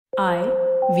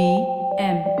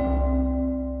IVM.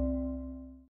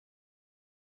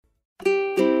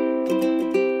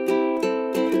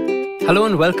 Hello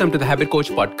and welcome to the Habit Coach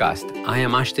podcast. I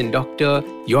am Ashton Doctor,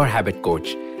 your habit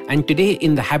coach. And today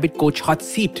in the Habit Coach hot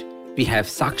seat, we have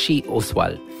Sakshi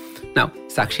Oswal. Now,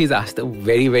 Sakshi's asked a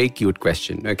very, very cute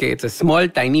question. Okay, it's a small,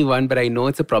 tiny one, but I know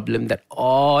it's a problem that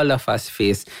all of us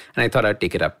face, and I thought I'd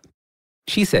take it up.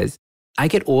 She says, I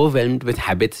get overwhelmed with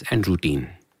habits and routine.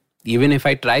 Even if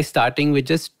I try starting with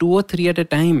just 2 or 3 at a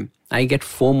time, I get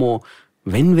FOMO.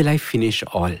 When will I finish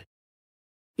all?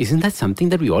 Isn't that something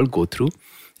that we all go through?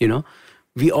 You know,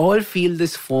 we all feel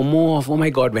this FOMO of, oh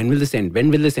my God, when will this end? When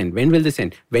will this end? When will this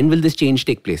end? When will this change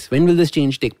take place? When will this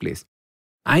change take place?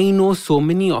 I know so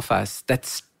many of us that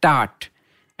start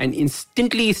and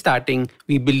instantly starting,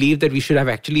 we believe that we should have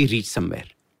actually reached somewhere.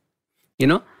 You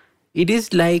know, it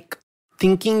is like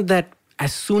thinking that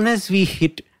as soon as we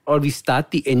hit or we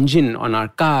start the engine on our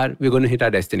car, we're going to hit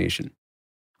our destination.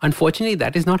 Unfortunately,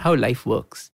 that is not how life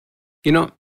works. You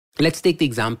know, let's take the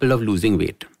example of losing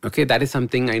weight. Okay, that is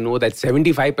something I know that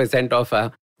 75% of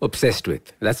are obsessed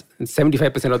with. That's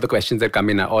 75% of the questions that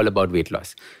come in are all about weight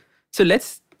loss. So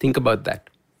let's think about that.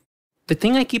 The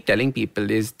thing I keep telling people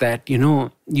is that, you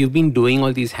know, you've been doing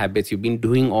all these habits, you've been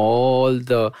doing all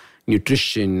the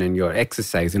nutrition and your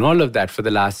exercise and all of that for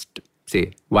the last,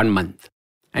 say, 1 month.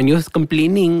 And you're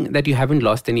complaining that you haven't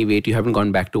lost any weight, you haven't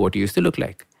gone back to what you used to look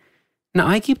like. Now,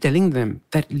 I keep telling them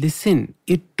that, listen,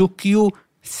 it took you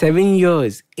 7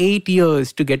 years, 8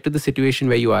 years to get to the situation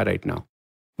where you are right now.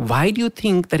 Why do you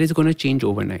think that is going to change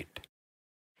overnight?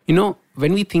 You know,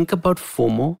 when we think about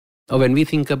FOMO or when we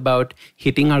think about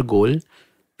hitting our goal,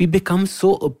 we become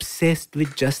so obsessed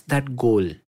with just that goal.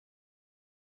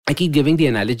 I keep giving the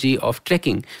analogy of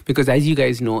trekking because, as you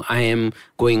guys know, I am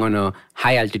going on a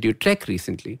high altitude trek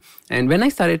recently. And when I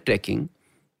started trekking,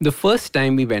 the first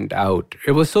time we went out,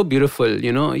 it was so beautiful.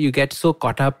 You know, you get so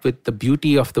caught up with the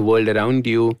beauty of the world around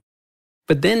you.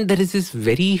 But then there is this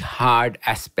very hard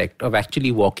aspect of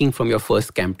actually walking from your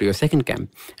first camp to your second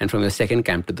camp and from your second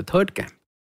camp to the third camp.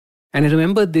 And I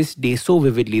remember this day so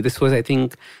vividly. This was, I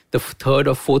think, the third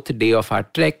or fourth day of our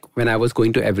trek when I was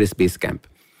going to Everest Base Camp.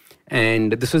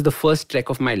 And this was the first trek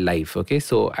of my life, okay?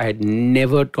 So I had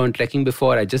never gone trekking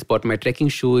before. I just bought my trekking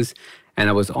shoes and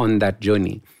I was on that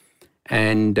journey.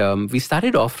 And we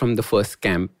started off from the first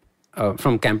camp,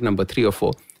 from camp number 3 or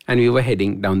 4, and we were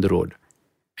heading down the road.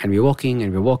 And we're walking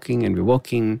and we're walking and we're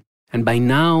walking. And by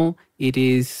now it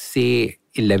is, say,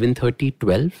 11:30,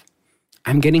 12.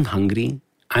 I'm getting hungry.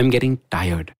 I'm getting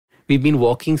tired. We've been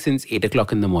walking since 8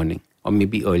 o'clock in the morning or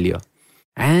maybe earlier.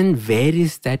 And where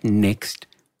is that next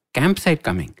campsite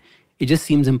coming? It just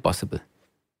seems impossible.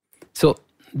 So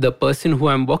the person who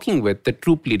I'm walking with, the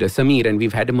troop leader, Samir, and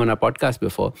we've had him on our podcast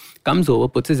before, comes over,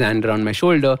 puts his hand around my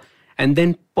shoulder, and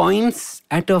then points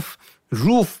at a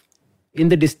roof in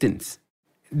the distance.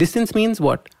 Distance means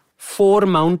what? 4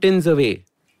 mountains away.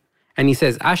 And he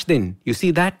says, Ashton, you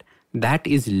see that? That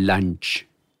is lunch.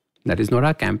 That is not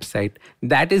our campsite.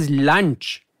 That is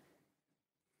lunch.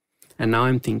 And now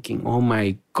I'm thinking, oh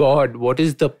my God, what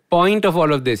is the point of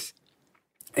all of this?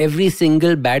 Every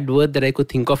single bad word that I could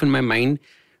think of in my mind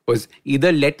was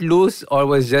either let loose or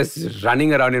was just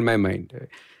running around in my mind.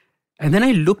 And then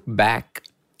I looked back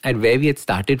at where we had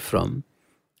started from,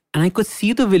 and I could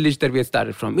see the village that we had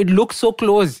started from. It looked so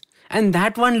close, and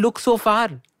that one looked so far.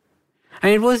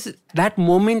 And it was that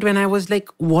moment when I was like,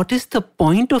 what is the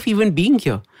point of even being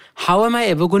here? How am I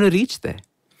ever going to reach there?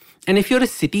 And if you're a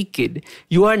city kid,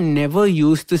 you are never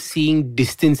used to seeing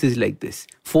distances like this.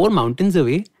 4 mountains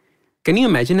away. Can you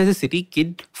imagine as a city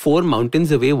kid, 4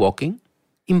 mountains away walking?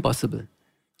 Impossible,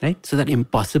 right? So that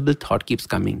impossible thought keeps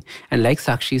coming. And like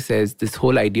Sakshi says, this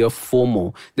whole idea of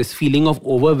FOMO, this feeling of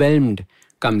overwhelmed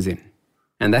comes in.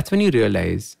 And that's when you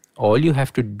realize all you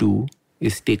have to do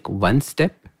is take one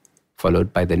step,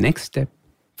 followed by the next step,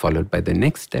 followed by the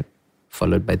next step,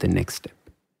 followed by the next step.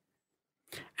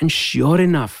 And sure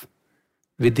enough,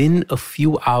 within a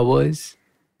few hours,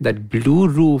 that blue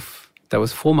roof that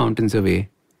was 4 mountains away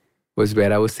was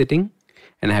where I was sitting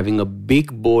and having a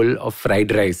big bowl of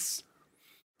fried rice.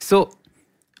 So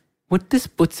what this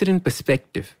puts it in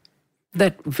perspective,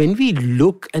 that when we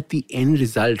look at the end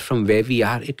result from where we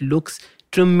are, it looks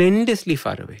tremendously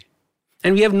far away.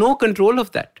 And we have no control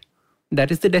of that.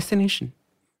 That is the destination.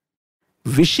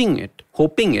 Wishing it,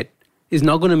 hoping it, is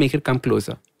not going to make it come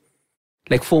closer.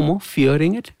 Like FOMO,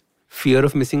 fearing it, fear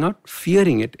of missing out,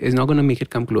 fearing it is not going to make it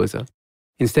come closer.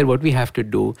 Instead, what we have to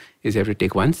do is we have to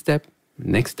take one step,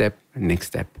 next step, next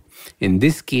step. In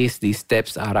this case, these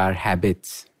steps are our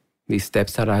habits. These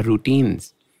steps are our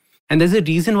routines. And there's a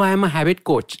reason why I'm a habit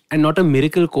coach and not a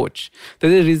miracle coach.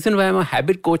 There's a reason why I'm a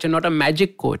habit coach and not a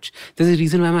magic coach. There's a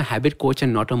reason why I'm a habit coach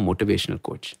and not a motivational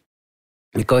coach.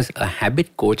 Because a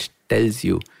habit coach tells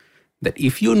you that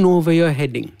if you know where you're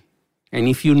heading and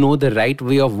if you know the right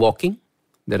way of walking,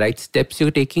 the right steps you're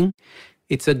taking,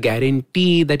 it's a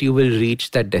guarantee that you will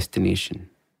reach that destination.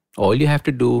 All you have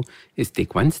to do is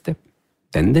take one step,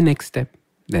 then the next step,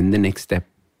 then the next step,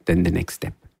 then the next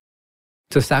step.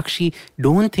 So Sakshi,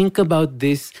 don't think about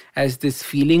this as this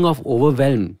feeling of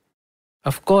overwhelmed.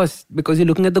 Of course, because you're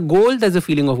looking at the goal, there's a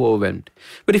feeling of overwhelmed.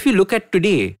 But if you look at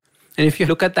today, and if you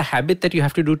look at the habit that you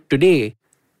have to do today,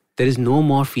 there is no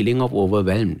more feeling of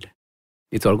overwhelmed.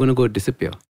 It's all going to go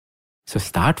disappear. So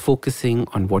start focusing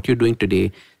on what you're doing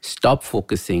today. Stop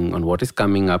focusing on what is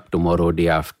coming up tomorrow, day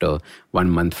after, 1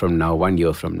 month from now, 1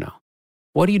 year from now.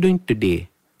 What are you doing today?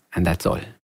 And that's all.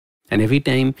 And every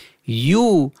time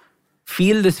you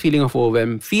feel this feeling of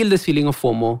overwhelm, feel this feeling of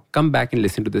FOMO, come back and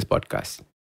listen to this podcast.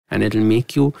 And it'll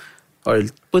make you, or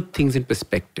it'll put things in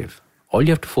perspective. All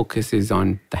you have to focus is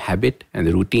on the habit and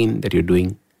the routine that you're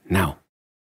doing now.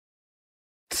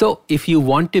 So if you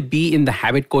want to be in the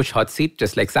Habit Coach hot seat,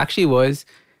 just like Sakshi was,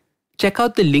 check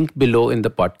out the link below in the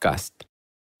podcast.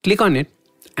 Click on it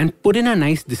and put in a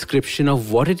nice description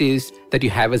of what it is that you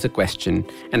have as a question,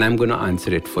 and I'm going to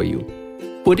answer it for you.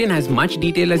 Put in as much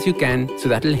detail as you can, so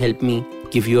that will help me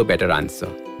give you a better answer.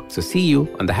 So see you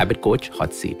on the Habit Coach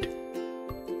hot seat.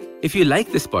 If you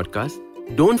like this podcast,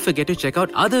 don't forget to check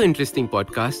out other interesting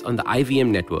podcasts on the IVM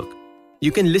network.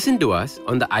 You can listen to us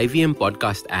on the IVM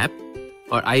Podcast app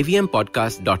or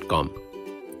ivmpodcast.com.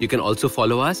 You can also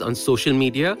follow us on social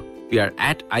media. We are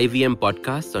at IVM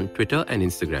Podcasts on Twitter and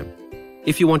Instagram.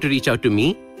 If you want to reach out to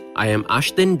me, I am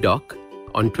Ashtin Doc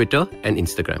on Twitter and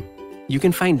Instagram. You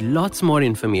can find lots more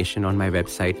information on my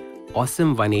website,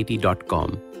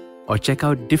 awesome180.com, or check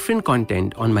out different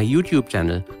content on my YouTube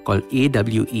channel called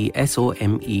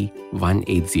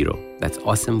AWESOME180. That's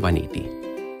Awesome 180.